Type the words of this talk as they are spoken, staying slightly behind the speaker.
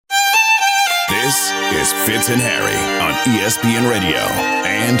This is Fitz and Harry on ESPN Radio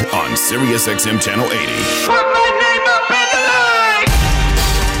and on SiriusXM Channel 80. Put my name up in the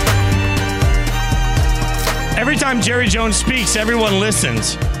line! Every time Jerry Jones speaks, everyone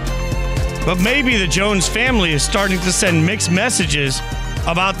listens. But maybe the Jones family is starting to send mixed messages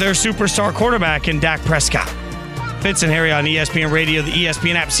about their superstar quarterback in Dak Prescott. Fitz and Harry on ESPN Radio, the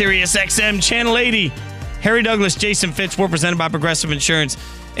ESPN app, SiriusXM Channel 80. Harry Douglas, Jason Fitz, we're presented by Progressive Insurance.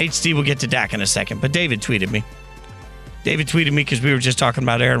 HD will get to Dak in a second, but David tweeted me. Because we were just talking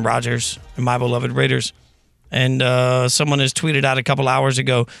about Aaron Rodgers and my beloved Raiders. And someone has tweeted out a couple hours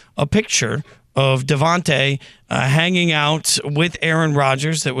ago a picture of Devontae hanging out with Aaron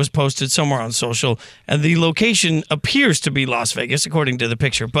Rodgers that was posted somewhere on social. And the location appears to be Las Vegas, according to the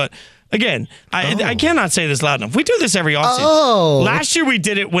picture. But again, I cannot say this loud enough. We do this every offseason. Last year we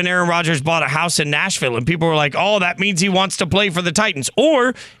did it when Aaron Rodgers bought a house in Nashville, and people were like, oh, that means he wants to play for the Titans.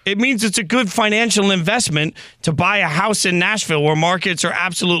 Or it means it's a good financial investment to buy a house in Nashville where markets are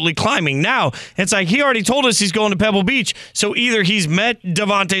absolutely climbing. Now, it's like he already told us he's going to Pebble Beach, so either he's met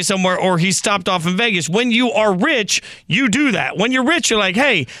Devontae somewhere or he's stopped off in Vegas. When you are rich, you do that. When you're rich, you're like,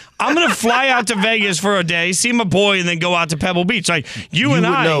 hey, I'm going to fly out to Vegas for a day, see my boy, and then go out to Pebble Beach. Like, you and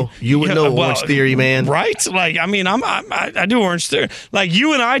I... You would know Orange Theory, man. Right? Like, I mean, I do Orange Theory. Like,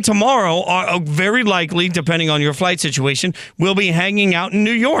 you and I tomorrow are very likely, depending on your flight situation, will be hanging out in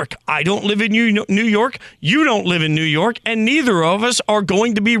New York. I don't live in New York. You don't live in New York. And neither of us are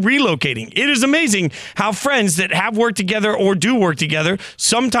going to be relocating. It is amazing how friends that have worked together or do work together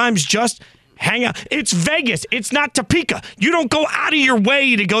sometimes just hang out. It's Vegas. It's not Topeka. You don't go out of your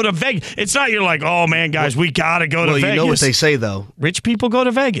way to go to Vegas. It's not you're like, oh, man, guys, we got to go to Vegas. Well, you know what they say, though. Rich people go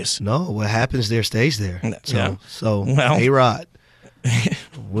to Vegas. No, what happens there stays there. So well, A-Rod.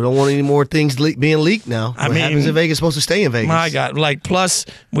 We don't want any more things being leaked now. What happens in Vegas is supposed to stay in Vegas. My God. Like, plus,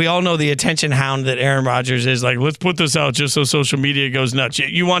 we all know the attention hound that Aaron Rodgers is. Like, let's put this out just so social media goes nuts.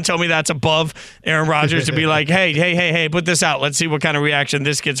 You want to tell me that's above Aaron Rodgers to be like, hey, put this out. Let's see what kind of reaction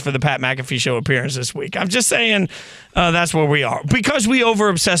this gets for the Pat McAfee Show appearance this week. I'm just saying that's where we are. Because we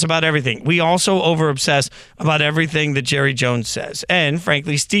over-obsess about everything. We also over-obsess about everything that Jerry Jones says. And,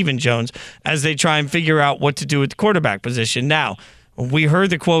 frankly, Stephen Jones, as they try and figure out what to do at the quarterback position. Now, we heard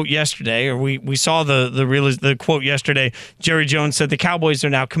the quote yesterday, or we saw the quote yesterday. Jerry Jones said the Cowboys are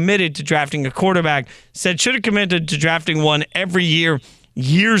now committed to drafting a quarterback, said should have committed to drafting one every year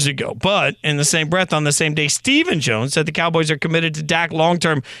years ago. But in the same breath, on the same day, Stephen Jones said the Cowboys are committed to Dak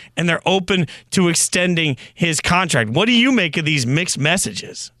long-term, and they're open to extending his contract. What do you make of these mixed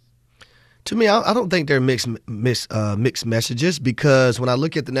messages? To me, I don't think they're mixed messages, because when I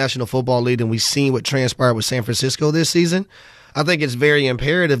look at the National Football League and we've seen what transpired with San Francisco this season, I think it's very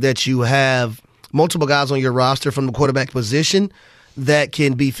imperative that you have multiple guys on your roster from the quarterback position that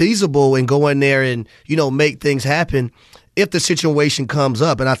can be feasible and go in there and, make things happen if the situation comes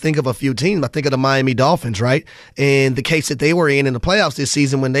up. And I think of a few teams. I think of the Miami Dolphins, right? And the case that they were in the playoffs this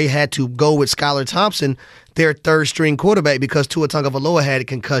season when they had to go with Skylar Thompson, their third-string quarterback, because Tua Tagovailoa had a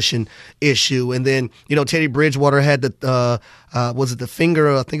concussion issue. And then, Teddy Bridgewater had the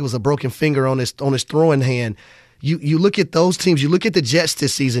finger? I think it was a broken finger on his throwing hand. You look at those teams, you look at the Jets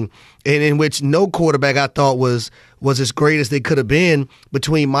this season, and in which no quarterback I thought was as great as they could have been,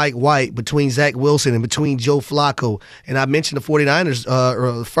 between Mike White, between Zach Wilson, and between Joe Flacco. And I mentioned the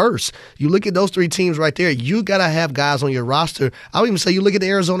 49ers first. You look at those three teams right there, you got to have guys on your roster. I would even say you look at the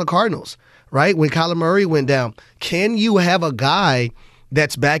Arizona Cardinals, right? When Kyler Murray went down, can you have a guy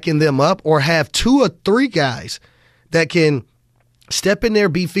that's backing them up, or have two or three guys that can step in there,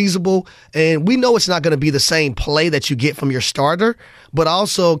 be feasible? And we know it's not going to be the same play that you get from your starter, but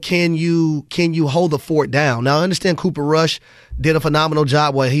also can you hold the fort down? Now, I understand Cooper Rush did a phenomenal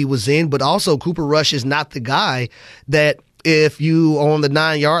job while he was in, but also Cooper Rush is not the guy that if you are on the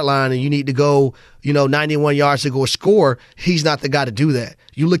 9-yard line and you need to go, 91 yards to go score, he's not the guy to do that.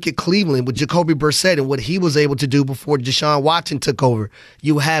 You look at Cleveland with Jacoby Brissett and what he was able to do before Deshaun Watson took over.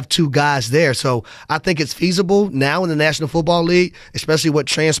 You have two guys there. So I think it's feasible now in the National Football League, especially what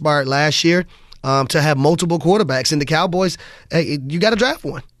transpired last year, to have multiple quarterbacks. And the Cowboys, hey, you got to draft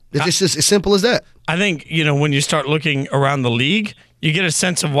one. It's just as simple as that. I think, when you start looking around the league, you get a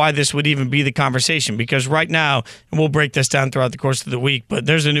sense of why this would even be the conversation. Because right now, and we'll break this down throughout the course of the week, but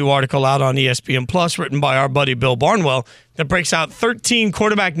there's a new article out on ESPN Plus written by our buddy Bill Barnwell that breaks out 13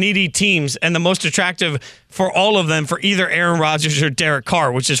 quarterback-needy teams and the most attractive for all of them for either Aaron Rodgers or Derek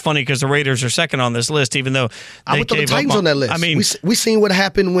Carr, which is funny because the Raiders are second on this list, even though I would throw the Titans on that list. I mean, we seen what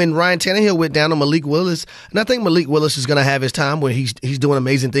happened when Ryan Tannehill went down on Malik Willis, and I think Malik Willis is going to have his time where he's doing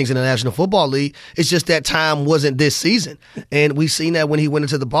amazing things in the National Football League. It's just that time wasn't this season, and we've seen that when he went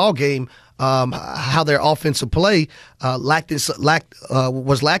into the ball game how their offensive play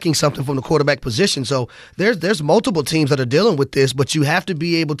was lacking something from the quarterback position. So there's multiple teams that are dealing with this, but you have to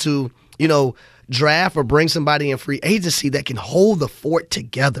be able to, draft or bring somebody in free agency that can hold the fort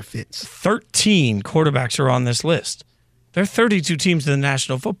together, Fitz. 13 quarterbacks are on this list. There are 32 teams in the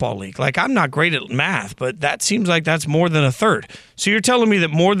National Football League. Like, I'm not great at math, but that seems like that's more than a third. So you're telling me that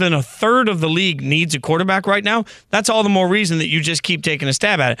more than a third of the league needs a quarterback right now? That's all the more reason that you just keep taking a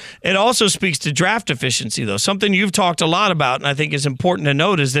stab at it. It also speaks to draft efficiency, though. Something you've talked a lot about, and I think is important to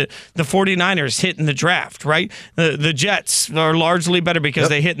note, is that the 49ers hit in the draft, right? The Jets are largely better because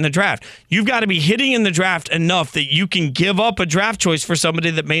they hit in the draft. You've got to be hitting in the draft enough that you can give up a draft choice for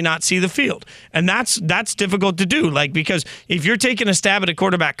somebody that may not see the field. And that's difficult to do, because if you're taking a stab at a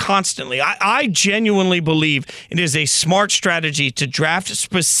quarterback constantly, I genuinely believe it is a smart strategy to draft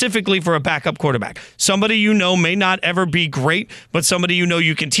specifically for a backup quarterback. Somebody may not ever be great, but somebody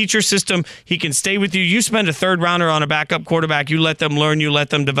you can teach your system. He can stay with you. You spend a third rounder on a backup quarterback. You let them learn. You let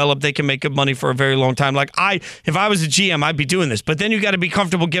them develop. They can make good money for a very long time. If I was a GM, I'd be doing this. But then you got to be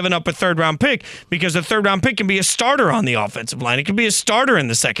comfortable giving up a third round pick, because a third round pick can be a starter on the offensive line. It can be a starter in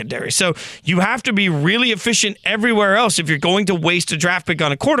the secondary. So you have to be really efficient everywhere else if you're going to waste a draft pick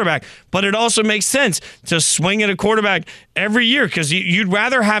on a quarterback. But it also makes sense to swing at a quarterback every year, because you'd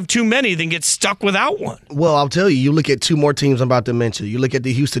rather have too many than get stuck without one. Well, I'll tell you, you look at two more teams I'm about to mention. You look at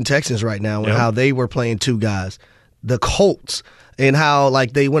the Houston Texans right now and how they were playing two guys. The Colts, and how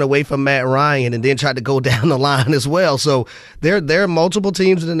they went away from Matt Ryan and then tried to go down the line as well. So there are multiple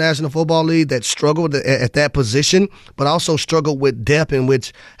teams in the National Football League that struggled at that position, but also struggled with depth, in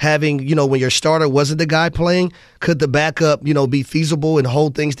which having, when your starter wasn't the guy playing, could the backup, be feasible and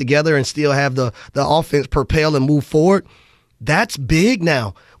hold things together and still have the offense propel and move forward? That's big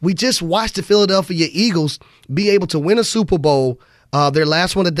now. We just watched the Philadelphia Eagles be able to win a Super Bowl, their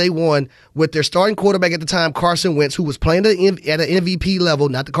last one that they won, with their starting quarterback at the time, Carson Wentz, who was playing at an MVP level,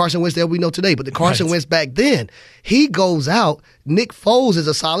 not the Carson Wentz that we know today, but the Carson Wentz back then. He goes out. Nick Foles is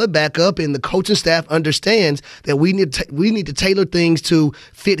a solid backup, and the coaching staff understands that we need to tailor things to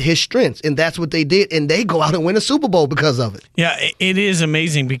fit his strengths, and that's what they did, and they go out and win a Super Bowl because of it. Yeah, it is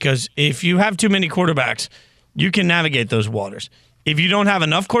amazing, because if you have too many quarterbacks, you can navigate those waters. If you don't have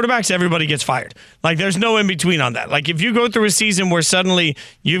enough quarterbacks, everybody gets fired. There's no in-between on that. If you go through a season where suddenly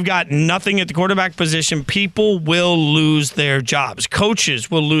you've got nothing at the quarterback position, people will lose their jobs.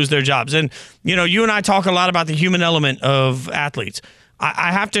 Coaches will lose their jobs. And, you and I talk a lot about the human element of athletes.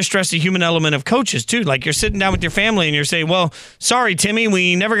 I have to stress the human element of coaches, too. You're sitting down with your family and you're saying, well, sorry, Timmy,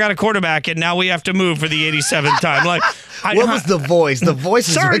 we never got a quarterback, and now we have to move for the 87th time. What was the voice? The voice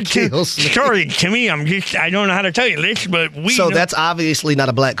is what kills me. Sorry, Timmy, I don't know how to tell you this, but we... So that's obviously not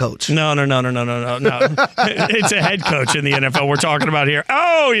a black coach. No. It's a head coach in the NFL we're talking about here.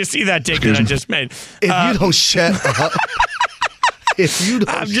 Oh, you see that take that I just made. If you don't shut up...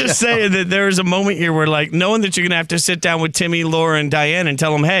 I'm just saying that there is a moment here where, knowing that you're going to have to sit down with Timmy, Laura, and Diane and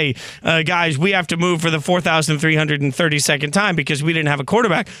tell them, hey, guys, we have to move for the 4,332nd time because we didn't have a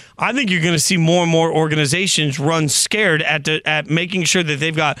quarterback. I think you're going to see more and more organizations run scared at making sure that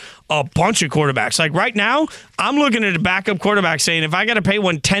they've got a bunch of quarterbacks. Right now, I'm looking at a backup quarterback saying, if I got to pay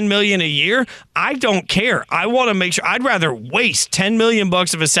one $10 million a year, I don't care. I want to make sure. I'd rather waste $10 million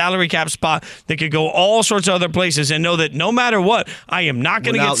of a salary cap spot that could go all sorts of other places and know that no matter what, I am not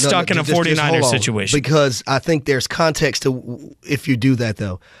going to get stuck in a 49ers situation. Because I think there's context to if you do that,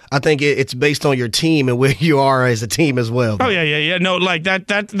 though. I think it's based on your team and where you are as a team as well. Oh, yeah. No,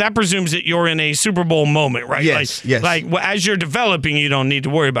 that presumes that you're in a Super Bowl moment, right? Yes. As you're developing, you don't need to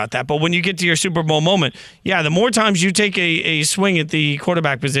worry about that. But when you get to your Super Bowl moment, the more times you take a swing at the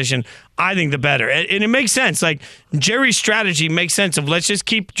quarterback position, I think the better. And it makes sense. Jerry's strategy makes sense of let's just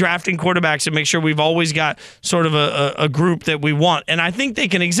keep drafting quarterbacks and make sure we've always got sort of a group that we want. And I think they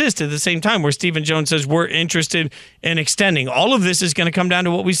can exist at the same time where Stephen Jones says we're interested in extending. All of this is going to come down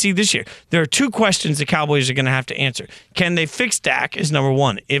to what we see this year. There are two questions the Cowboys are going to have to answer. Can they fix Dak is number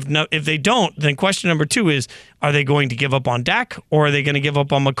one. If they don't, then question number two is, are they going to give up on Dak or are they going to give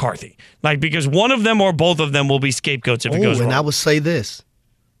up on McCarthy? Because one of them or both of them will be scapegoats if it goes wrong. And I would say this.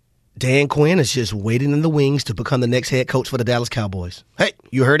 Dan Quinn is just waiting in the wings to become the next head coach for the Dallas Cowboys. Hey,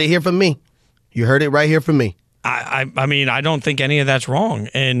 you heard it here from me. You heard it right here from me. I mean, I don't think any of that's wrong.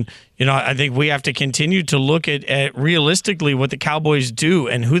 And, I think we have to continue to look at realistically what the Cowboys do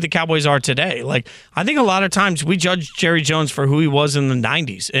and who the Cowboys are today. Like, I think a lot of times we judge Jerry Jones for who he was in the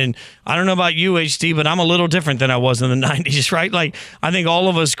 90s. And I don't know about you, HD, but I'm a little different than I was in the 90s, right? Like, I think all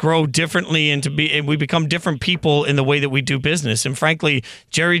of us grow differently and we become different people in the way that we do business. And frankly,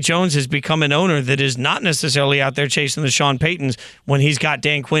 Jerry Jones has become an owner that is not necessarily out there chasing the Sean Paytons when he's got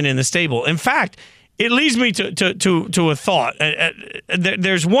Dan Quinn in the stable. In fact, it leads me to a thought.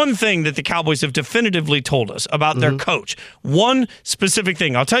 There's one thing that the Cowboys have definitively told us about their coach. One specific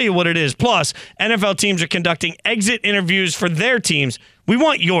thing. I'll tell you what it is. Plus, NFL teams are conducting exit interviews for their teams. We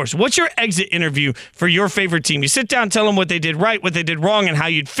want yours. What's your exit interview for your favorite team? You sit down, tell them what they did right, what they did wrong, and how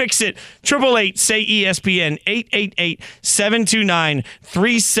you'd fix it. 888-SAY-ESPN,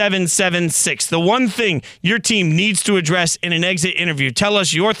 888-729-3776. The one thing your team needs to address in an exit interview. Tell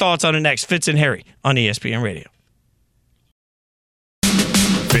us your thoughts on it next. Fitz and Harry on ESPN Radio.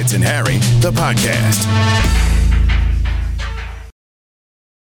 Fitz and Harry, the podcast.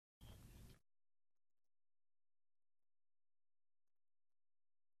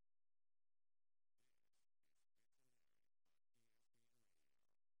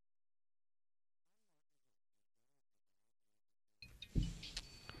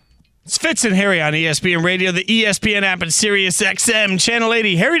 It's Fitz and Harry on ESPN Radio, the ESPN app, and Sirius XM, Channel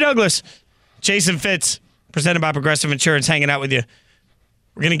 80. Harry Douglas, Jason Fitz, presented by Progressive Insurance, hanging out with you.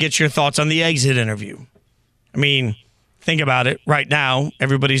 We're going to get your thoughts on the exit interview. I mean, think about it. Right now,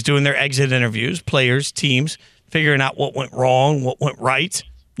 everybody's doing their exit interviews, players, teams, figuring out what went wrong, what went right.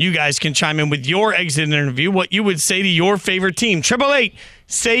 You guys can chime in with your exit interview, what you would say to your favorite team.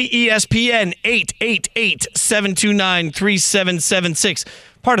 888-SAY-ESPN, 888-729-3776.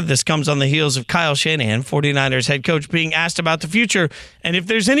 Part of this comes on the heels of Kyle Shanahan, 49ers head coach, being asked about the future and if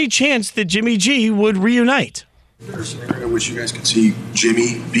there's any chance that Jimmy G would reunite. Is there a scenario in which you guys could see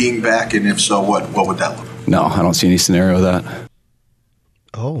Jimmy being back, and if so, what would that look like? No, I don't see any scenario of that.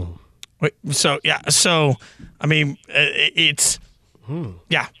 Oh. Wait, so, I mean, it's,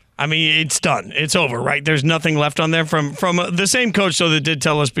 yeah. I mean, it's done. It's over, right? There's nothing left on there from the same coach, though, that did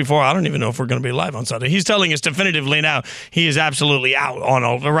tell us before. I don't even know if we're going to be live on Sunday. He's telling us definitively now he is absolutely out on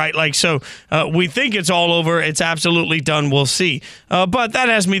all, right? Like, so we think it's all over. It's absolutely done. We'll see. But that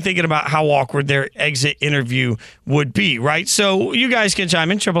has me thinking about how awkward their exit interview would be, right? So you guys can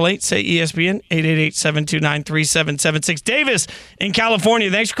chime in. 888-SAY-ESPN, 888-729-3776. Davis in California.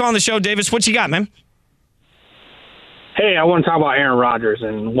 Thanks for calling the show, Davis. What you got, man? Hey, I want to talk about Aaron Rodgers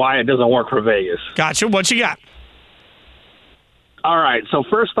and why it doesn't work for Vegas. Gotcha. What you got? All right. So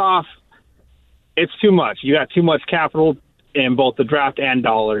first off, it's too much. You got too much capital in both the draft and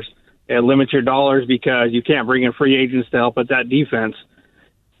dollars. It limits your dollars because you can't bring in free agents to help with that defense.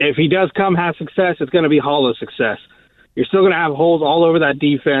 If he does have success, it's going to be hollow success. You're still going to have holes all over that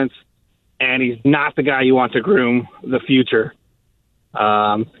defense, and he's not the guy you want to groom the future.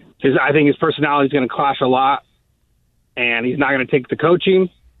 I think his personality is going to clash a lot. And he's not going to take the coaching.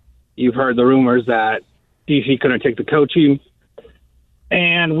 You've heard the rumors that DC couldn't take the coaching.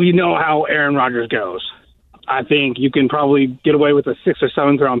 And we know how Aaron Rodgers goes. I think you can probably get away with a 6th or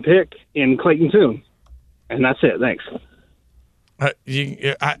 7th round pick in Clayton Tune. And that's it. Thanks. I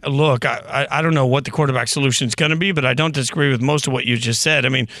don't know what the quarterback solution is going to be, but I don't disagree with most of what you just said. I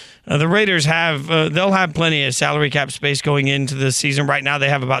mean, the Raiders they'll have plenty of salary cap space going into the season. Right now, they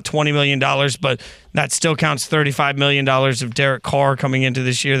have about $20 million, but that still counts $35 million of Derek Carr coming into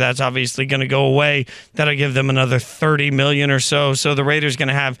this year. That's obviously going to go away. That'll give them another $30 million or so. So the Raiders going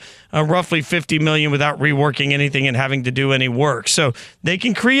to have roughly $50 million without reworking anything and having to do any work. So they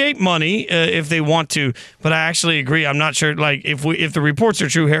can create money if they want to. But I actually agree. I'm not sure. Like if the reports are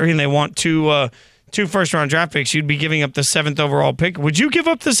true, Harry, and they want two first-round draft picks, you'd be giving up the 7th overall pick. Would you give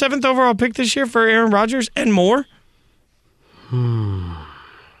up the 7th overall pick this year for Aaron Rodgers and more?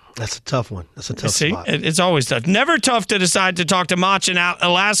 That's a tough one. That's a tough spot. It's always tough. Never tough to decide to talk to Mach in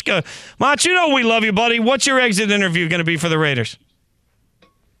Alaska. Mach, you know we love you, buddy. What's your exit interview going to be for the Raiders?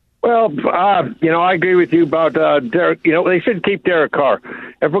 Well, I agree with you about Derek. They should keep Derek Carr.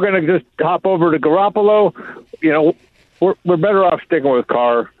 If we're going to just hop over to Garoppolo, we're better off sticking with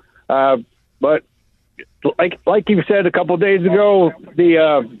Carr. But like you said a couple of days ago,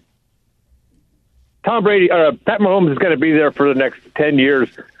 the Tom Brady or Pat Mahomes is going to be there for the next 10 years.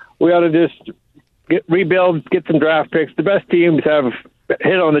 We ought to just rebuild, get some draft picks. The best teams have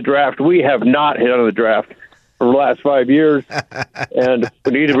hit on the draft. We have not hit on the draft for the last 5 years. And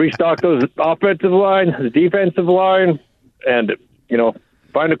we need to restock those offensive line, the defensive line, and,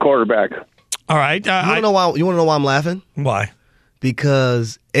 find a quarterback. All right. You want to know why I'm laughing? Why?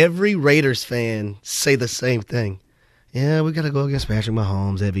 because every Raiders fan say the same thing. Yeah, we got to go against Patrick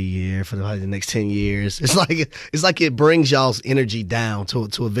Mahomes every year for the next 10 years. It's like it brings y'all's energy down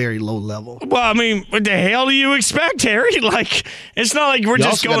to a very low level. Well, I mean, what the hell do you expect, Harry? Like, it's not like we're You just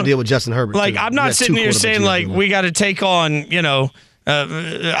also going got to deal with Justin Herbert. Like, too. I'm You not got sitting two here quarterbacks saying you like gotta we got to take on,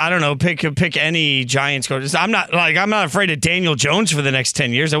 I don't know, pick any Giants coaches. I'm not afraid of Daniel Jones for the next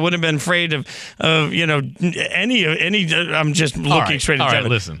 10 years. I wouldn't have been afraid of any. I'm just looking straight at Devin.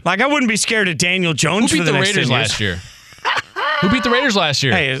 Listen. Like, I wouldn't be scared of Daniel Jones Who for beat the the next 10 Raiders years. last year? Who beat the Raiders last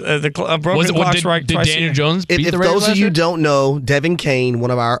year? Hey, the broken clock's right. Did Daniel Jones beat If the Raiders those last of you year? don't know, Devin Kane,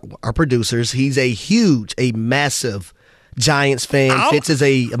 one of our producers, he's a massive Giants fan. Fitz is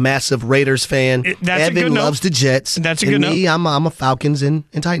a massive Raiders fan. That's a good Evan note. loves the Jets. That's a and good me, I'm a Falcons and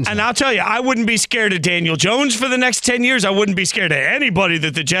Titans And fan. I'll tell you, I wouldn't be scared of Daniel Jones for the next 10 years. I wouldn't be scared of anybody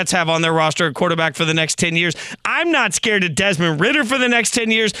that the Jets have on their roster at quarterback for the next 10 years. I'm not scared of Desmond Ridder for the next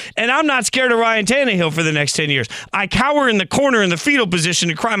 10 years, and I'm not scared of Ryan Tannehill for the next 10 years. I cower in the corner in the fetal position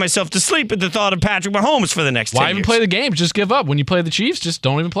to cry myself to sleep at the thought of Patrick Mahomes for the next 10 Why years. even play the game? Just give up. When you play the Chiefs, just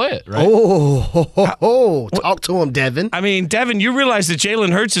don't even play it, right? Talk to him, Devin. I mean, Devin, you realize that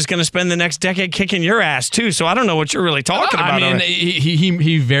Jalen Hurts is going to spend the next decade kicking your ass, too, so I don't know what you're really talking about. I mean, already.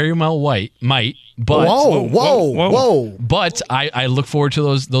 he very well might, but Whoa. But I look forward to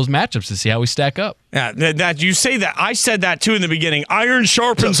those matchups to see how we stack up. Yeah, that you say that. I said that too in the beginning. Iron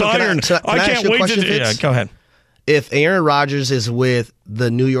sharpens iron. Can I ask can't you a wait question, to. Fitz? Yeah, go ahead. If Aaron Rodgers is with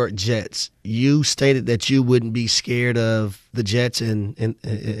the New York Jets, you stated that you wouldn't be scared of the Jets and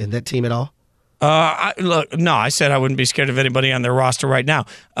that team at all? I said I wouldn't be scared of anybody on their roster right now.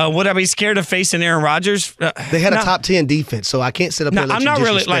 Would I be scared of facing Aaron Rodgers? They had a top 10 defense, so I can't sit up here and let I'm you not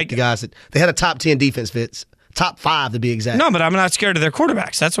really, disrespect the guys. They had a top 10 defense, Fitz. Top 5 to be exact. No, but I'm not scared of their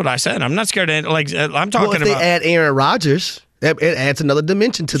quarterbacks. That's what I said. I'm not scared of, I'm talking Well, if about. they add Aaron Rodgers, it adds another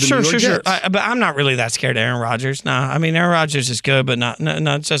dimension to the New York Jets. But I'm not really that scared of Aaron Rodgers. No, I mean, Aaron Rodgers is good, but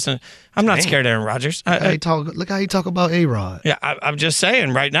it's just, I'm not scared of Aaron Rodgers. Look how you talk about A-Rod. Yeah, I'm just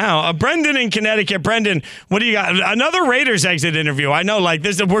saying right now. Brendan in Connecticut. Brendan, what do you got? Another Raiders exit interview. I know, like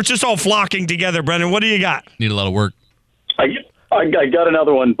this, we're just all flocking together. Brendan, what do you got? Need a lot of work. I got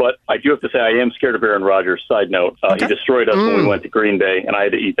another one, but I do have to say I am scared of Aaron Rodgers. Side note, Okay. He destroyed us when we went to Green Bay, and I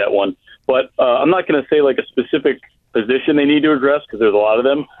had to eat that one. But I'm not going to say like a specific position they need to address because there's a lot of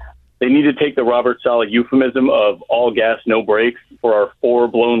them. They need to take the Robert Saleh euphemism of all gas, no brakes for our 4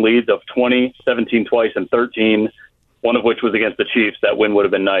 blown leads of 20, 17 twice, and 13, one of which was against the Chiefs. That win would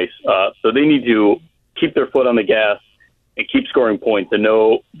have been nice. So they need to keep their foot on the gas and keep scoring points and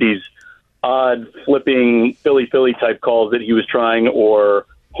know these odd flipping Philly type calls that he was trying or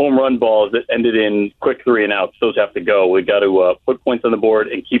home run balls that ended in quick 3 and outs. Those have to go. We got to put points on the board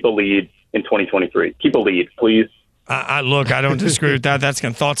and keep a lead in 2023. Keep a lead, please. Look, I don't disagree with that. That's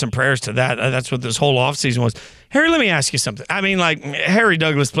thoughts and prayers to that. That's what this whole offseason was. Harry, let me ask you something. I mean, like, Harry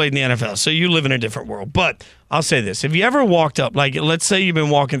Douglas played in the NFL, so you live in a different world. But I'll say this. Have you ever walked up, like, let's say you've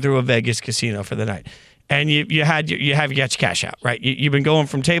been walking through a Vegas casino for the night, and you got your cash out, right? You've been going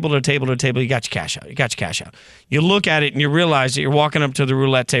from table to table to table. You got your cash out. You look at it and you realize that you're walking up to the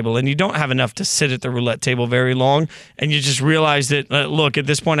roulette table and you don't have enough to sit at the roulette table very long. And you just realize that, look, at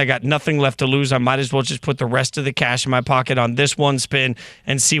this point I got nothing left to lose. I might as well just put the rest of the cash in my pocket on this one spin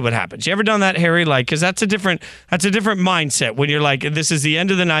and see what happens. You ever done that, Harry? Like, because that's a different mindset when you're like, this is the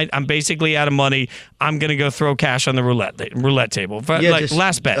end of the night. I'm basically out of money. I'm gonna go throw cash on the roulette table.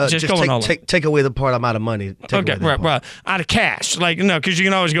 Last bet. Just going all in. Take away the part I'm out of money. Okay, right. Out of cash. Like, no, because you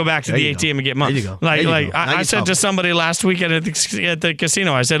can always go back to the ATM and get money. There you go. I said to somebody last weekend at the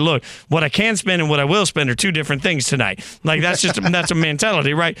casino, I said, look, what I can spend and what I will spend are 2 different things tonight. Like, that's a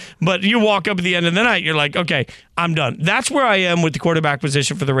mentality, right? But you walk up at the end of the night, you're like, okay, I'm done. That's where I am with the quarterback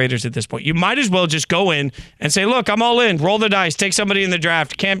position for the Raiders at this point. You might as well just go in and say, look, I'm all in. Roll the dice. Take somebody in the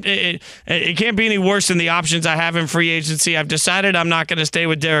draft. It can't be any worse than the options I have in free agency. I've decided I'm not going to stay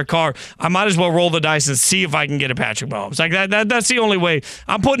with Derek Carr. I might as well roll the dice and see if I can get a Patrick Mahomes. Like, that's the only way.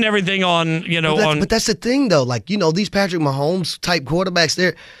 I'm putting everything on, But that's the thing, though. Like, these Patrick Mahomes type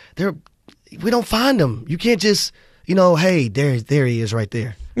quarterbacks, we don't find them. You can't just, hey, there he is right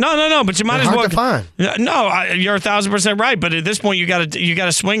there. No, but you might as well. Hard to find. No, you're 1,000% right. But at this point, you got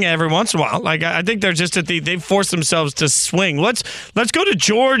to swing every once in a while. Like, I think they're just they've forced themselves to swing. Let's go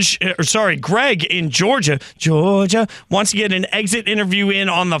to Greg in Georgia. Georgia wants to get an exit interview in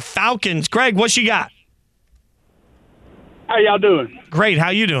on the Falcons. Greg, what you got? How y'all doing? Great. How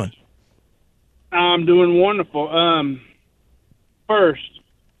you doing? I'm doing wonderful. First,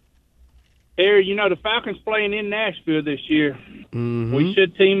 Harry, the Falcons playing in Nashville this year. Mm-hmm. We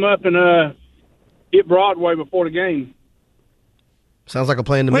should team up and hit Broadway before the game. Sounds like a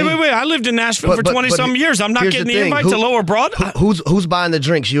plan to me. Wait. I lived in Nashville for 20-some years. I'm not getting the invite to Lower Broad. Who's buying the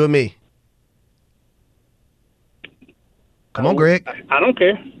drinks, you and me? Come on, Greg. I don't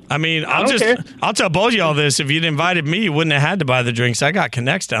care. I mean, I'll tell both of y'all this. If you'd invited me, you wouldn't have had to buy the drinks. I got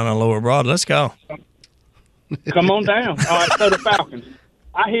connects down on Lower Broad. Let's go. Come on down. All right, so the Falcons.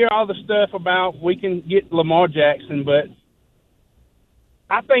 I hear all the stuff about we can get Lamar Jackson, but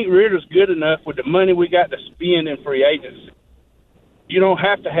I think Ritter's good enough with the money we got to spend in free agency. You don't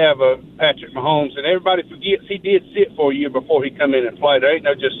have to have a Patrick Mahomes, and everybody forgets he did sit for a year before he come in and play. There ain't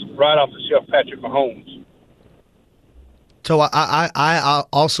no just right off the shelf Patrick Mahomes. So I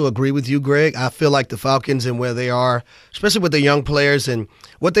also agree with you, Greg. I feel like the Falcons and where they are, especially with the young players and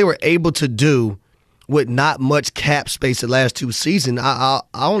what they were able to do with not much cap space the last 2 seasons, I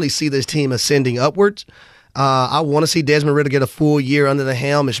only see this team ascending upwards. I want to see Desmond Ridder get a full year under the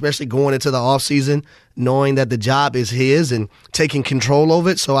helm, especially going into the offseason, knowing that the job is his and taking control of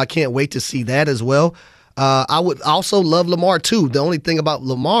it. So I can't wait to see that as well. I would also love Lamar, too. The only thing about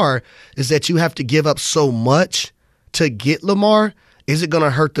Lamar is that you have to give up so much to get Lamar. Is it going to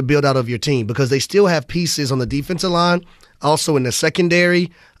hurt the build out of your team? Because they still have pieces on the defensive line, also in the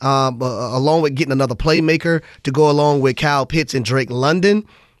secondary, along with getting another playmaker to go along with Kyle Pitts and Drake London,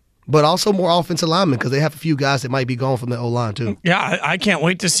 but also more offensive linemen because they have a few guys that might be gone from the O-line too. Yeah, I can't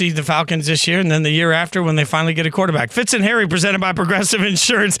wait to see the Falcons this year and then the year after when they finally get a quarterback. Fitz and Harry presented by Progressive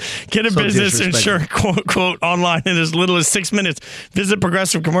Insurance. Get a business insurance quote online in as little as 6 minutes. Visit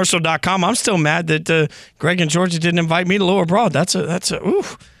ProgressiveCommercial.com. I'm still mad that Greg and Georgia didn't invite me to Lower Broad.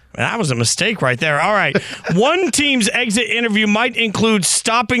 That was a mistake right there. All right. One team's exit interview might include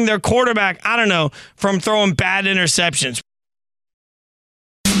stopping their quarterback, from throwing bad interceptions.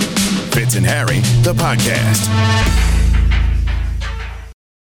 Fitz and Harry, the podcast.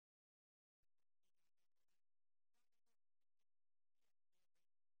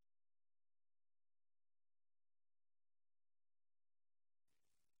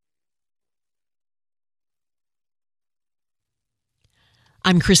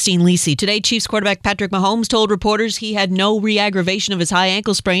 I'm Christine Lisi. Today, Chiefs quarterback Patrick Mahomes told reporters he had no re-aggravation of his high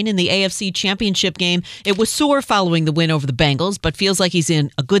ankle sprain in the AFC Championship game. It was sore following the win over the Bengals, but feels like he's in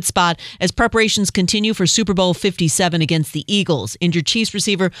a good spot as preparations continue for Super Bowl 57 against the Eagles. Injured Chiefs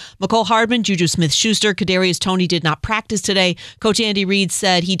receiver Mecole Hardman, Juju Smith-Schuster, Kadarius Toney did not practice today. Coach Andy Reid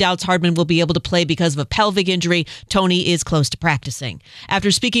said he doubts Hardman will be able to play because of a pelvic injury. Toney is close to practicing.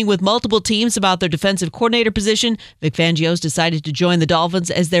 After speaking with multiple teams about their defensive coordinator position, Vic Fangio's decided to join the Dolphins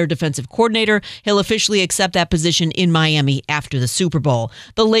as their defensive coordinator. He'll officially accept that position in Miami after the Super Bowl.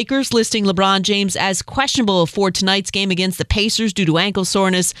 The Lakers listing LeBron James as questionable for tonight's game against the Pacers due to ankle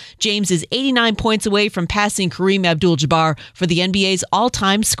soreness. James is 89 points away from passing Kareem Abdul-Jabbar for the NBA's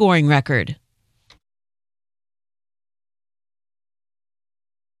all-time scoring record.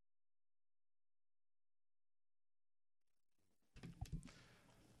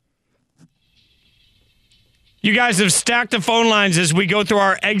 You guys have stacked the phone lines as we go through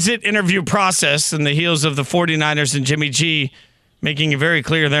our exit interview process in the heels of the 49ers and Jimmy G making it very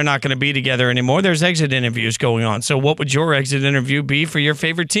clear they're not going to be together anymore. There's exit interviews going on. So what would your exit interview be for your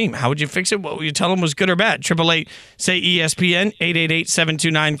favorite team? How would you fix it? What would you tell them was good or bad? 888-SAY-ESPN,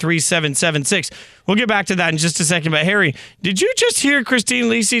 888-729-3776. We'll get back to that in just a second. But, Harry, did you just hear Christine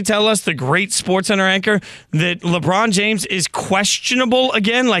Lisi tell us, the great SportsCenter anchor, that LeBron James is questionable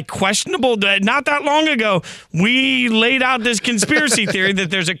again? Like, questionable? Not that long ago, we laid out this conspiracy theory that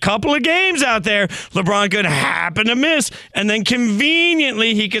there's a couple of games out there LeBron could happen to miss, and then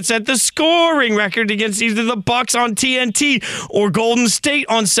conveniently he could set the scoring record against either the Bucks on TNT or Golden State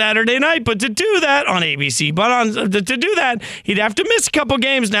on Saturday night. But to do that on ABC, to do that, he'd have to miss a couple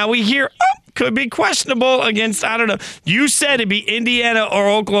games. Now we hear, could be questionable against, I don't know. You said it'd be Indiana or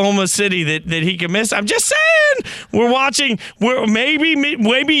Oklahoma City that he could miss. I'm just saying, we're watching.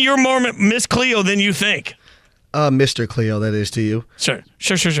 Maybe you're more Miss Cleo than you think. Mr. Cleo, that is to you. Sure.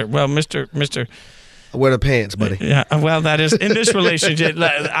 Well, Mr. Wear the pants, buddy. Yeah, well, that is, in this relationship,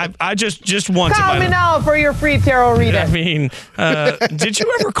 I just once. Call me now for your free tarot reading. I mean, did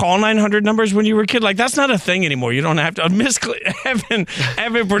you ever call 900 numbers when you were a kid? Like, that's not a thing anymore. You don't have to. Miss Evan,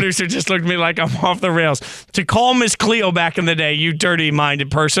 producer, just looked at me like I'm off the rails. To call Miss Cleo back in the day, you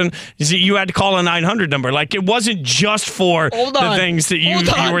dirty-minded person, you had to call a 900 number. Like, it wasn't just for the things that you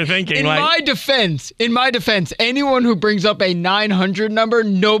were thinking. In my defense, anyone who brings up a 900 number,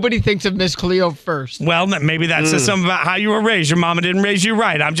 nobody thinks of Miss Cleo first. Well, maybe that says something about how you were raised. Your mama didn't raise you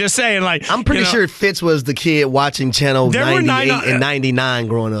right. I'm just saying, I'm pretty sure Fitz was the kid watching channel 98 and 99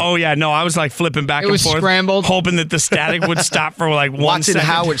 growing up. Oh, yeah. No, I was like flipping back and forth. Scrambled. Hoping that the static would stop for like 1 watching second.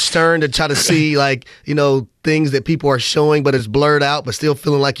 Howard Stern to try to see, things that people are showing, but it's blurred out, but still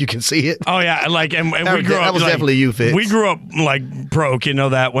feeling like you can see it. Oh yeah, like and we grew up. That was definitely you, Fitz. We grew up like broke,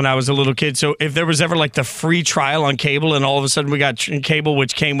 that when I was a little kid. So if there was ever like the free trial on cable, and all of a sudden we got cable,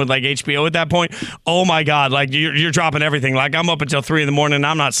 which came with like HBO at that point, oh my God, like you're dropping everything. Like I'm up until 3 a.m. and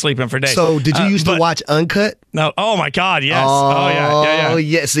I'm not sleeping for days. So did you used to watch Uncut? No. Oh my God, yes. Oh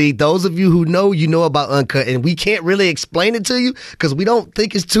yeah. See, those of you who know, you know about Uncut, and we can't really explain it to you because we don't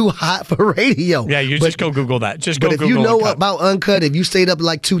think it's too hot for radio. Yeah, just go Google that. But if you know about Uncut, if you stayed up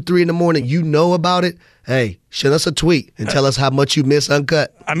like 2, 3 in the morning, you know about it. Hey, send us a tweet and tell us how much you miss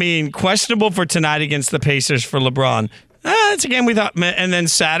Uncut. I mean, questionable for tonight against the Pacers for LeBron. It's a game we thought, and then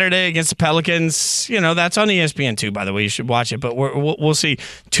Saturday against the Pelicans, that's on ESPN2, by the way. You should watch it, but we'll see.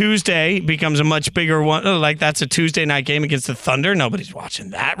 Tuesday becomes a much bigger one. Like, that's a Tuesday night game against the Thunder. Nobody's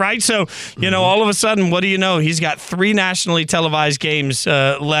watching that, right? So, all of a sudden, what do you know? He's got 3 nationally televised games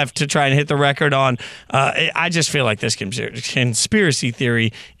left to try and hit the record on. I just feel like this conspiracy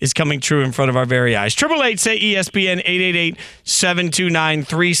theory is coming true in front of our very eyes. 888-SAY-ESPN,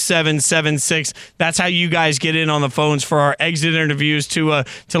 888-729-3776. That's how you guys get in on the phones for our exit interviews to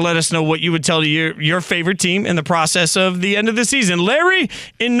let us know what you would tell to your favorite team in the process of the end of the season. Larry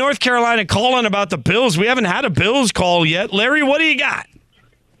in North Carolina calling about the Bills. We haven't had a Bills call yet. Larry, what do you got?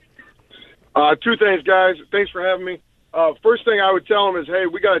 2 things, guys. Thanks for having me. First thing I would tell them is, hey,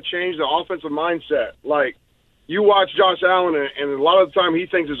 we got to change the offensive mindset. Like, you watch Josh Allen, and a lot of the time he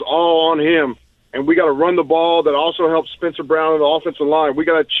thinks it's all on him, and we got to run the ball. That also helps Spencer Brown and the offensive line. We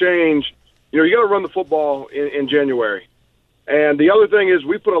got to change. You got to run the football in January. And the other thing is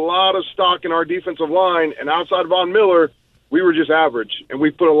we put a lot of stock in our defensive line, and outside of Von Miller, we were just average. And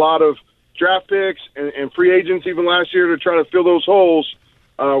we put a lot of draft picks and free agents even last year to try to fill those holes.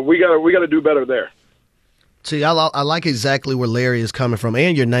 We got to do better there. See, I like exactly where Larry is coming from,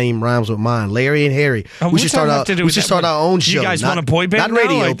 and your name rhymes with mine, Larry and Harry. We should start our own show. You guys want a boy band? Not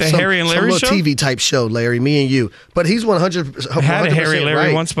radio, like the Harry and Larry show. Some little TV type show, Larry, me and you. But he's 100%. I had a Harry Larry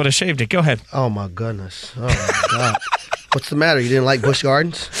right. once, but I shaved it. Go ahead. Oh my goodness. Oh my God. What's the matter? You didn't like Busch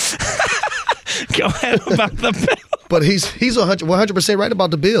Gardens? Go ahead about the Bills. But he's 100% right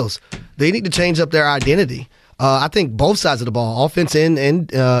about the Bills. They need to change up their identity. I think both sides of the ball, offense and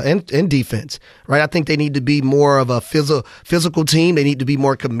defense, right? I think they need to be more of a physical team. They need to be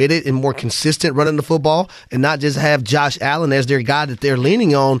more committed and more consistent running the football, and not just have Josh Allen as their guy that they're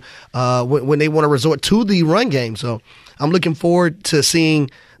leaning on when they want to resort to the run game. So I'm looking forward to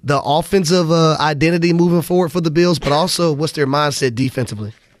seeing the offensive identity moving forward for the Bills, but also what's their mindset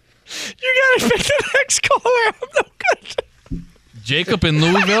defensively. You got to pick the next caller. I'm no good. Jacob in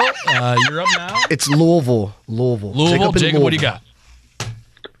Louisville, you're up now. It's Louisville. Jacob, what do you got?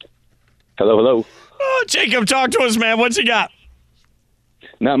 Hello. Oh, Jacob, talk to us, man. What's you got?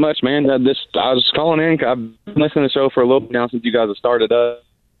 Not much, man. I was calling in. I've been listening to the show for a little bit now since you guys have started up.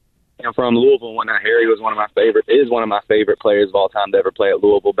 I'm from Louisville and whatnot. Harry is one of my favorite players of all time to ever play at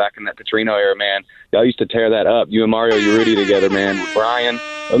Louisville back in that Petrino era, man. Y'all used to tear that up. You and Mario Urruti together, man. With Brian,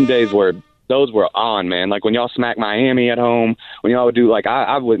 those were on, man. Like when y'all smacked Miami at home, when y'all would do, like,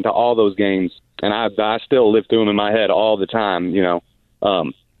 I went to all those games, and I still live through them in my head all the time,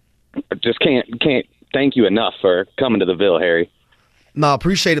 Just can't thank you enough for coming to the Ville, Harry. No, I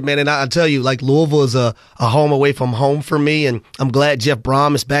appreciate it, man. And I tell you, like, Louisville is a home away from home for me, and I'm glad Jeff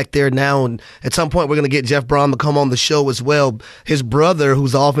Brom is back there now. And at some point, we're going to get Jeff Brom to come on the show as well. His brother,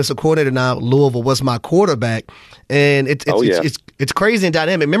 who's the offensive coordinator now at Louisville, was my quarterback. And it's crazy and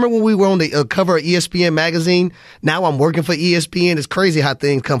dynamic. Remember when we were on the cover of ESPN magazine? Now I'm working for ESPN. It's crazy how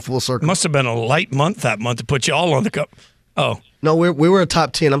things come full circle. Must have been a light month that month to put you all on the cup. Oh. No, we were a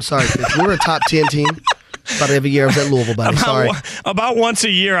top 10. I'm sorry, Chris. We were a top 10 team. About every year I was at Louisville, buddy. Sorry. About once a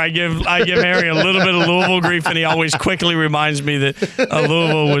year, I give Harry a little bit of Louisville grief, and he always quickly reminds me that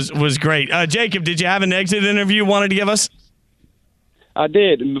Louisville was great. Jacob, did you have an exit interview you wanted to give us? I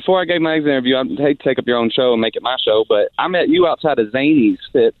did. Before I gave my exit interview, I'd hate to take up your own show and make it my show, but I met you outside of Zany's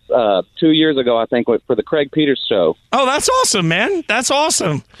Fitz 2 years ago, I think, for the Craig Peters show. Oh, that's awesome, man. That's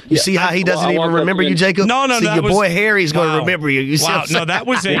awesome. You see how he doesn't even remember you, Jacob? No. See, your boy Harry's going to remember you. Wow. No, that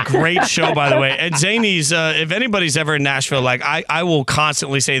was a great show, by the way. At Zany's, if anybody's ever in Nashville, like I will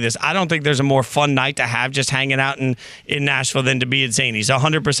constantly say this, I don't think there's a more fun night to have just hanging out in Nashville than to be at Zany's.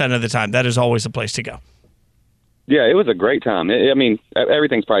 100% of the time. That is always the place to go. Yeah, it was a great time.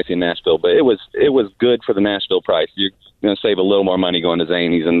 Everything's pricey in Nashville, but it was good for the Nashville price. going to save a little more money going to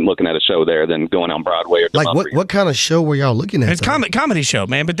Zanies and looking at a show there than going on Broadway or like what kind of show were y'all looking at? It's comedy show,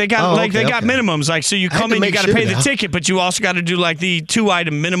 man. But they got they got minimums. Like, so you come in, you got to pay the ticket, but you also got to do like the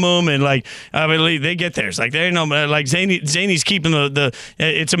 2-item minimum, and like I mean, they get theirs. Like they know, like Zanies keeping the.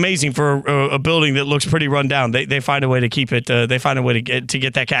 It's amazing for a building that looks pretty run down. They find a way to keep it. They find a way to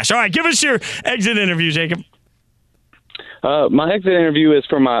get that cash. All right, give us your exit interview, Jacob. My exit interview is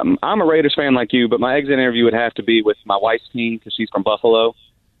I'm a Raiders fan like you, but my exit interview would have to be with my wife's team because she's from Buffalo,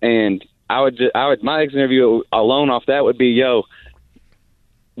 and my exit interview alone off that would be,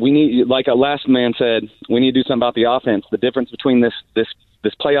 we need, like a last man said, we need to do something about the offense. The difference between this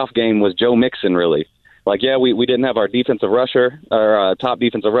playoff game was Joe Mixon, really. Like, we didn't have our defensive rusher, our top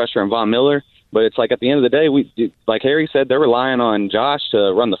defensive rusher, and Von Miller, but it's like at the end of the day, like Harry said, they're relying on Josh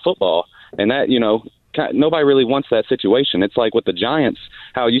to run the football, and that, nobody really wants that situation. It's like with the Giants,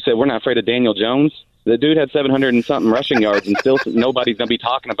 how you said we're not afraid of Daniel Jones. The dude had 700 and something rushing yards, and still nobody's going to be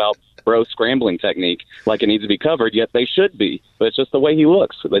talking about bro scrambling technique like it needs to be covered, yet they should be. But it's just the way he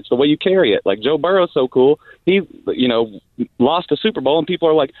looks. It's the way you carry it. Like Joe Burrow's so cool. He, lost a Super Bowl, and people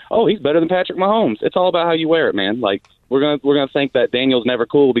are like, oh, he's better than Patrick Mahomes. It's all about how you wear it, man. Like, we're gonna think that Daniel's never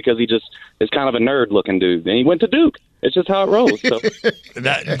cool because he just is kind of a nerd-looking dude. And he went to Duke. It's just how it rolls. So.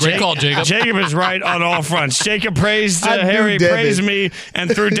 Great call, Jacob. Jacob is right on all fronts. Jacob praised Harry, praised me,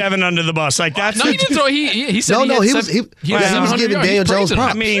 and threw Devin under the bus. Like that's no, he didn't throw. He said he was giving Daniel Jones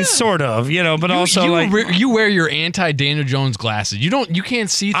props. I mean, sort of, but also you wear your anti-Daniel Jones glasses. You can't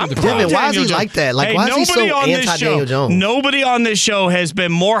see through the crowd. Devin, why is he like that? Like, why is he so anti-Daniel Jones? Nobody on this show has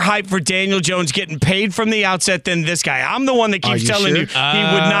been more hyped for Daniel Jones getting paid from the outset than this guy. I'm the one that keeps telling you he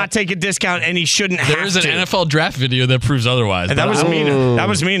would not take a discount and he shouldn't have to. There's an NFL draft video that proves otherwise. That was Mina. That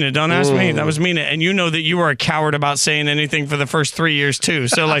was Mina. Don't ask me. That was Mina. And you know that you were a coward about saying anything for the first 3 years, too.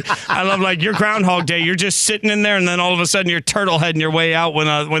 So, I love, your Groundhog Day. You're just sitting in there, and then all of a sudden you're turtle heading your way out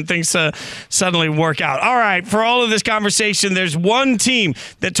when things suddenly work out. All right, for all of this conversation, there's one team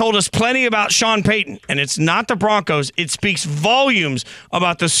that told us plenty about Sean Payton, and it's not the Broncos. It speaks volumes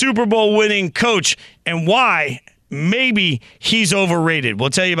about the Super Bowl winning coach and why maybe he's overrated. We'll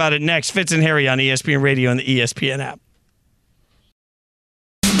tell you about it next. Fitz and Harry on ESPN Radio and the ESPN app.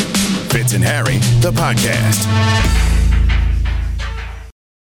 Fitz and Harry, the podcast.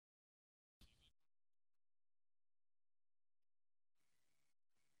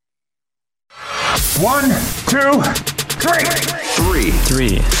 One, two, three.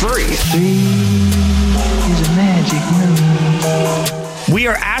 Three is a magic number. We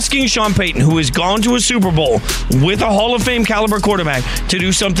are asking Sean Payton, who has gone to a Super Bowl with a Hall of Fame caliber quarterback, to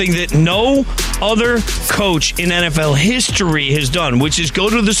do something that no other coach in NFL history has done, which is go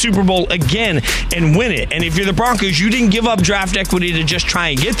to the Super Bowl again and win it. And if you're the Broncos, you didn't give up draft equity to just try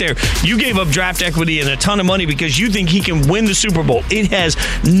and get there. You gave up draft equity and a ton of money because you think he can win the Super Bowl. It has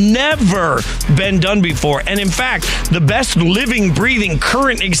never been done before. And in fact, the best living, breathing,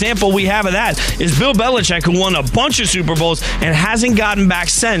 current example we have of that is Bill Belichick, who won a bunch of Super Bowls and hasn't gotten back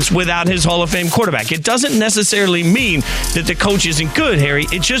since without his Hall of Fame quarterback. It doesn't necessarily mean that the coach isn't good, Harry.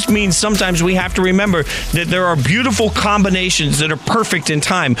 It just means sometimes we have to remember that there are beautiful combinations that are perfect in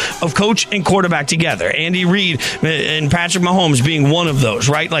time of coach and quarterback together. Andy Reid and Patrick Mahomes being one of those,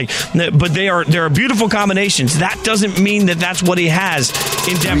 right? But there are beautiful combinations. That doesn't mean that that's what he has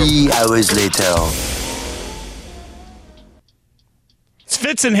in Denver. 3 hours later. It's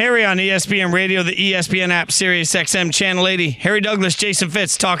Fitz and Harry on ESPN Radio, the ESPN app, Sirius XM, Channel 80. Harry Douglas, Jason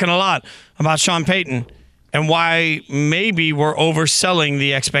Fitz talking a lot about Sean Payton and why maybe we're overselling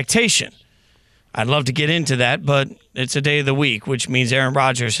the expectation. I'd love to get into that, but it's a day of the week, which means Aaron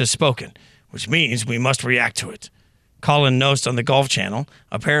Rodgers has spoken, which means we must react to it. Colin Nost on the Golf Channel,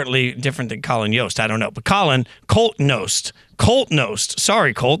 apparently different than Colin Yost, I don't know. But Colt Nost.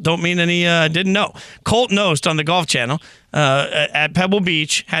 Sorry, Colt, don't mean any, didn't know. Colt Nost on the Golf Channel at Pebble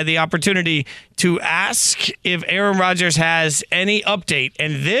Beach had the opportunity to ask if Aaron Rodgers has any update.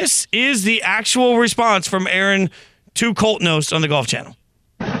 And this is the actual response from Aaron to Colt Nost on the Golf Channel.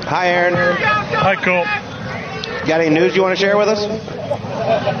 Hi, Aaron. Hi, Colt. Got any news you want to share with us?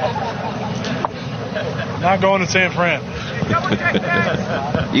 Not going to San Fran.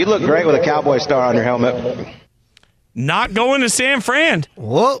 You look great with a cowboy star on your helmet. Not going to San Fran.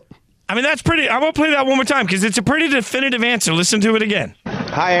 What? I mean, that's pretty. I'm going to play that one more time because it's a pretty definitive answer. Listen to it again.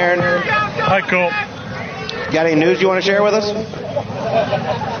 Hi, Aaron. Hi, Colt. Got any news you want to share with us?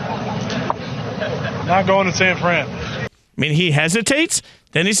 Not going to San Fran. I mean, he hesitates.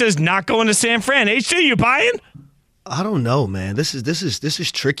 Then he says, not going to San Fran. HT, you buying? I don't know, man. This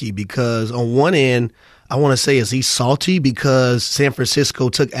is tricky because on one end, I want to say, is he salty because San Francisco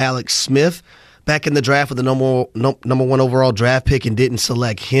took Alex Smith? back in the draft with the number one overall draft pick and didn't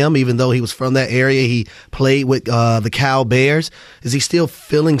select him, even though he was from that area. He played with the Cal Bears. Is he still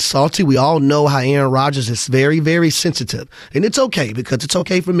feeling salty? We all know how Aaron Rodgers is very, very sensitive. And it's okay, because it's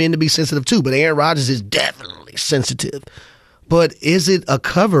okay for men to be sensitive too, but Aaron Rodgers is definitely sensitive. But is it a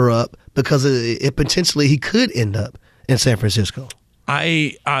cover-up because it potentially he could end up in San Francisco?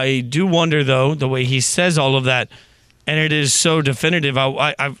 I do wonder, though, the way he says all of that, and it is so definitive.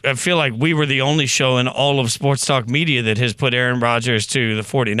 I feel like we were the only show in all of sports talk media that has put Aaron Rodgers to the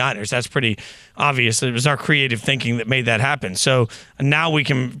 49ers. That's pretty obvious. It was our creative thinking that made that happen. So now we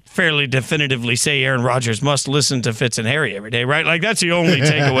can fairly definitively say Aaron Rodgers must listen to Fitz and Harry every day, right? Like, that's the only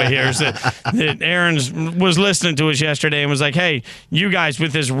takeaway here is that Aaron was listening to us yesterday and was like, hey, you guys,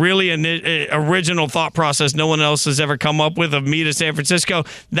 with this really original thought process no one else has ever come up with of me to San Francisco,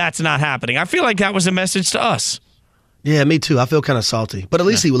 that's not happening. I feel like that was a message to us. Yeah, me too. I feel kind of salty, but at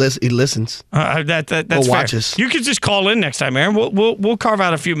least he listens. That's or fair. watches. You could just call in next time, Aaron. We'll carve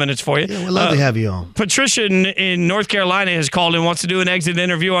out a few minutes for you. Yeah, we'd love to have you on. Patricia in North Carolina has called and wants to do an exit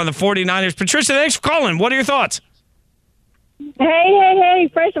interview on the 49ers. Patricia, thanks for calling. What are your thoughts?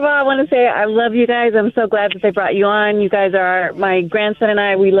 Hey. First of all, I want to say I love you guys. I'm so glad that they brought you on. You guys are, my grandson and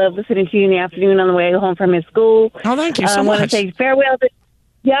I, we love listening to you in the afternoon on the way home from his school. Oh, thank you so I much. want to say farewell to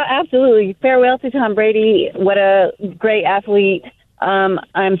Yeah, absolutely. Farewell to Tom Brady. What a great athlete.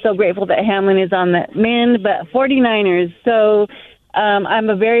 I'm so grateful that Hamlin is on the mend, but 49ers. So I'm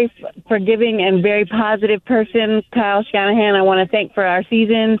a very forgiving and very positive person. Kyle Shanahan, I want to thank for our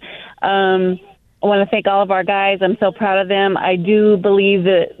season. I want to thank all of our guys. I'm so proud of them. I do believe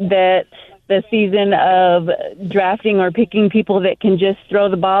that the season of drafting or picking people that can just throw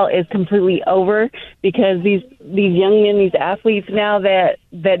the ball is completely over, because these young men, these athletes now that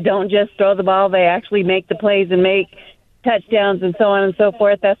don't just throw the ball, they actually make the plays and make touchdowns and so on and so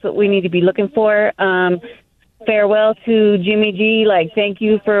forth. That's what we need to be looking for. Farewell to Jimmy G. Thank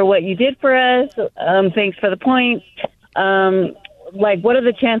you for what you did for us. Thanks for the points. What are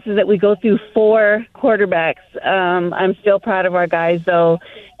the chances that we go through 4 quarterbacks? I'm still proud of our guys, though.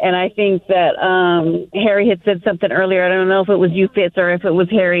 And I think that Harry had said something earlier. I don't know if it was you, Fitz, or if it was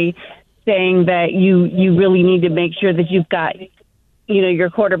Harry, saying that you really need to make sure that you've got, your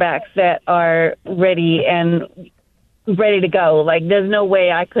quarterbacks that are ready to go. There's no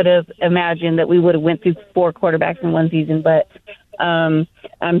way I could have imagined that we would have went through 4 quarterbacks in one season, but I'm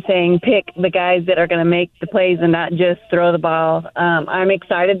saying pick the guys that are going to make the plays and not just throw the ball. I'm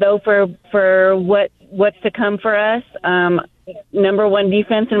excited, though, for what's to come for us. Number one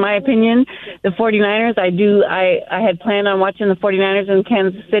defense, in my opinion, the 49ers. I had planned on watching the 49ers in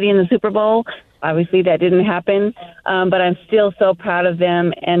Kansas City in the Super Bowl. Obviously, that didn't happen, but I'm still so proud of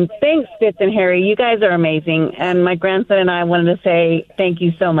them. And thanks, Fitz and Harry. You guys are amazing. And my grandson and I wanted to say thank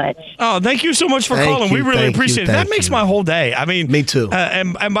you so much. Oh, thank you so much for calling. We really appreciate it. That makes my whole day. I mean, me too.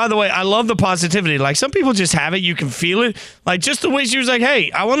 And by the way, I love the positivity. Some people just have it. You can feel it. Just the way she was like, hey,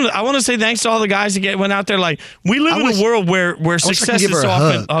 I want to say thanks to all the guys that went out there. We live in a world where success is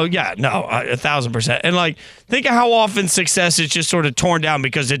often. Oh, yeah. No, 1,000%. And think of how often success is just sort of torn down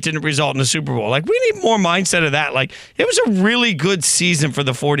because it didn't result in a Super Bowl. We need more mindset of that. It was a really good season for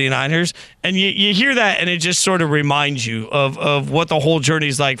the 49ers, and you hear that, and it just sort of reminds you of what the whole journey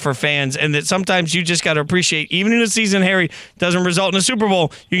is like for fans, and that sometimes you just got to appreciate, even in a season, Harry, doesn't result in a Super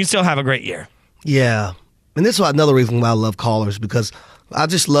Bowl, you can still have a great year. Yeah, and this is another reason why I love callers, because I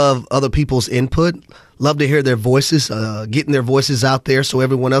just love other people's input, love to hear their voices, getting their voices out there so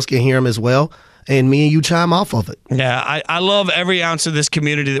everyone else can hear them as well. And me and you chime off of it. Yeah, I love every ounce of this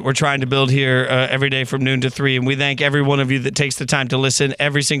community that we're trying to build here every day from noon to 3. And we thank every one of you that takes the time to listen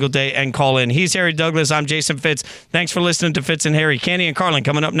every single day and call in. He's Harry Douglas. I'm Jason Fitz. Thanks for listening to Fitz and Harry. Candy and Carlin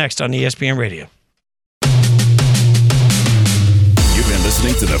coming up next on ESPN Radio. You've been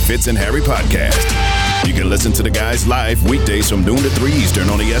listening to the Fitz and Harry podcast. You can listen to the guys live weekdays from noon to 3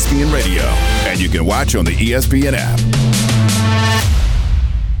 Eastern on ESPN Radio. And you can watch on the ESPN app.